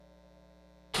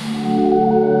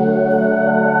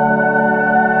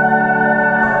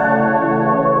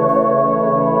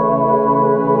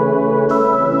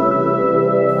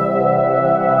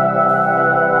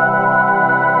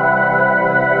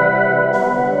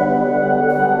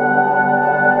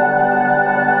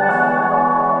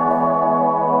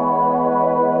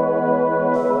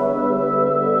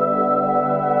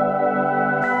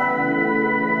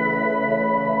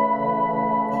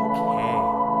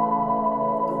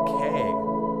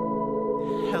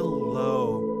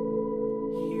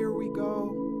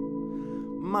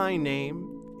My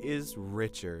name is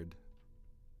Richard.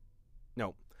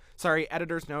 No, sorry,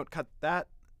 editor's note, cut that.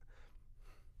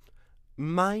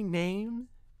 My name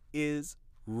is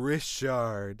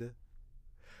Richard.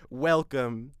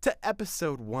 Welcome to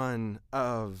episode 1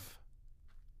 of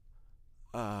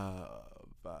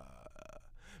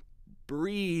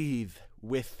Breathe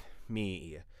With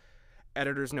Me.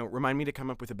 Editor's note, remind me to come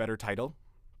up with a better title.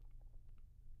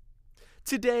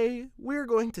 Today, we're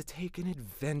going to take an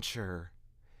adventure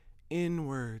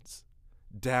inwards,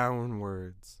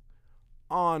 downwards,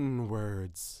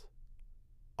 onwards,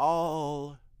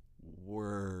 all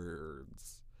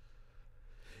words.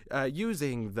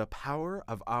 Using the power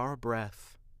of our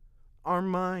breath, our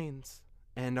minds,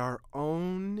 and our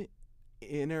own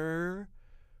inner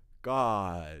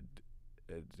goddess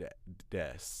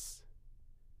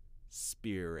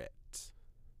spirit.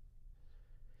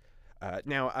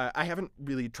 Now, I haven't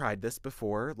really tried this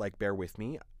before, bear with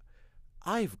me.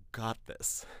 I've got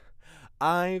this.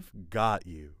 I've got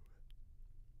you.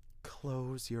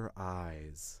 Close your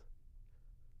eyes.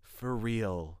 For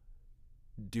real.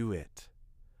 Do it.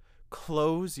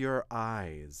 Close your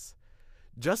eyes.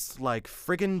 Just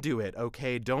friggin' do it,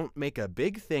 okay? Don't make a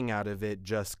big thing out of it.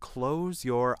 Just close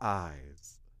your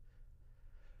eyes.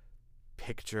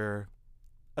 Picture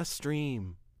a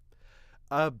stream,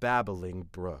 a babbling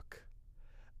brook,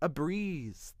 a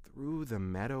breeze through the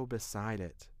meadow beside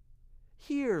it.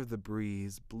 Hear the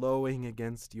breeze blowing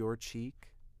against your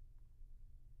cheek.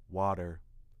 Water.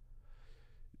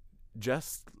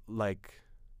 Just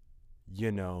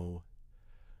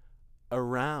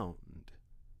around.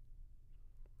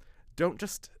 Don't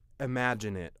just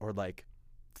imagine it or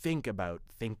think about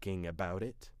thinking about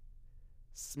it.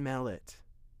 Smell it.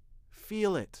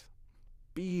 Feel it.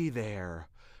 Be there.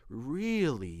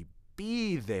 Really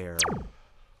be there.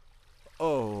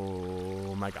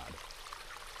 Oh my God.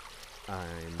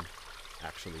 I'm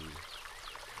actually...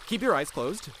 Keep your eyes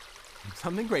closed.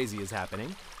 Something crazy is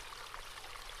happening.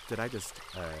 Did I just...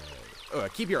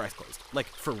 keep your eyes closed.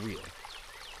 For real.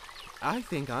 I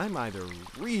think I'm either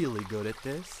really good at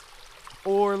this,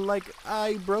 or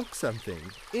I broke something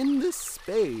in the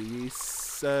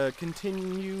space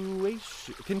continuum.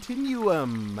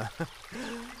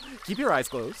 Keep your eyes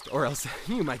closed, or else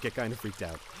you might get kind of freaked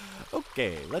out.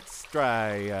 Okay, let's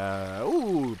try,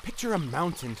 picture a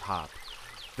mountaintop.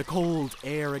 The cold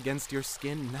air against your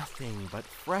skin, nothing but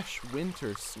fresh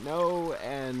winter snow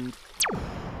and...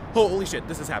 Holy shit,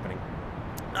 this is happening.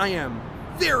 I am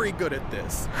very good at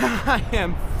this. I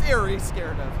am very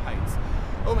scared of heights.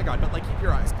 Oh my God, but keep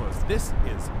your eyes closed. This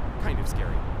is kind of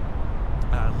scary.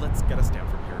 Let's get us down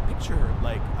from here. Picture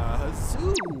a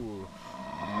zoo.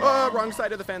 Wrong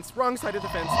side of the fence. Wrong side of the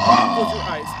fence. Close your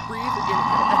eyes. Breathe,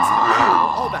 inhale, exhale,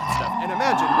 all that stuff. And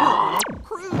imagine we're on a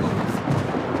cruise.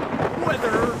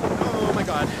 Weather. Oh my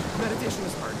God. Meditation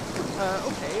is hard.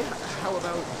 Okay. How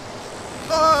about...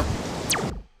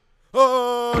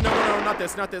 Oh, no, not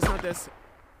this.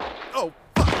 Oh,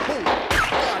 fuck. Holy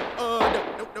God.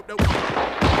 No.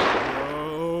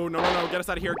 Oh, no. Get us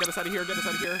out of here.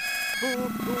 Oh,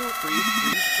 breathe.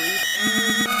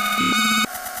 And...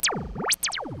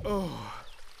 Oh.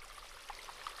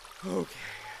 Okay.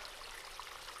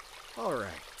 All right.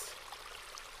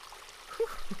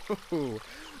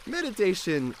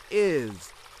 Meditation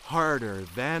is harder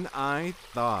than I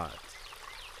thought.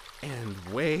 And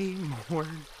way more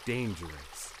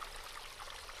dangerous.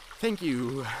 Thank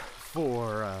you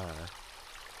for,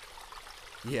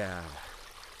 yeah.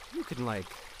 You can,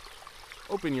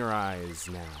 open your eyes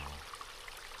now.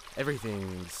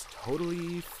 Everything's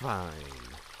totally fine.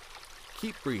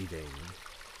 Keep breathing.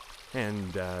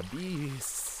 And, be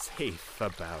safe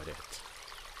about it.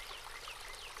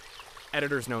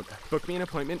 Editor's note, book me an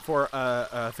appointment for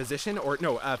a physician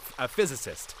a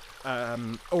physicist.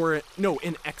 An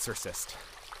exorcist.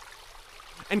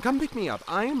 And come pick me up.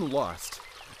 I am lost.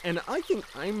 And I think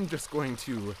I'm just going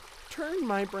to turn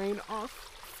my brain off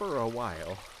for a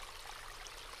while.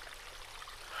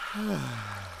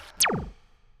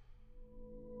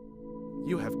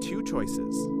 You have 2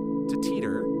 choices. To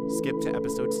teeter, skip to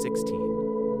episode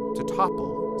 16. To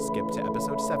topple, skip to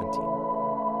episode 17.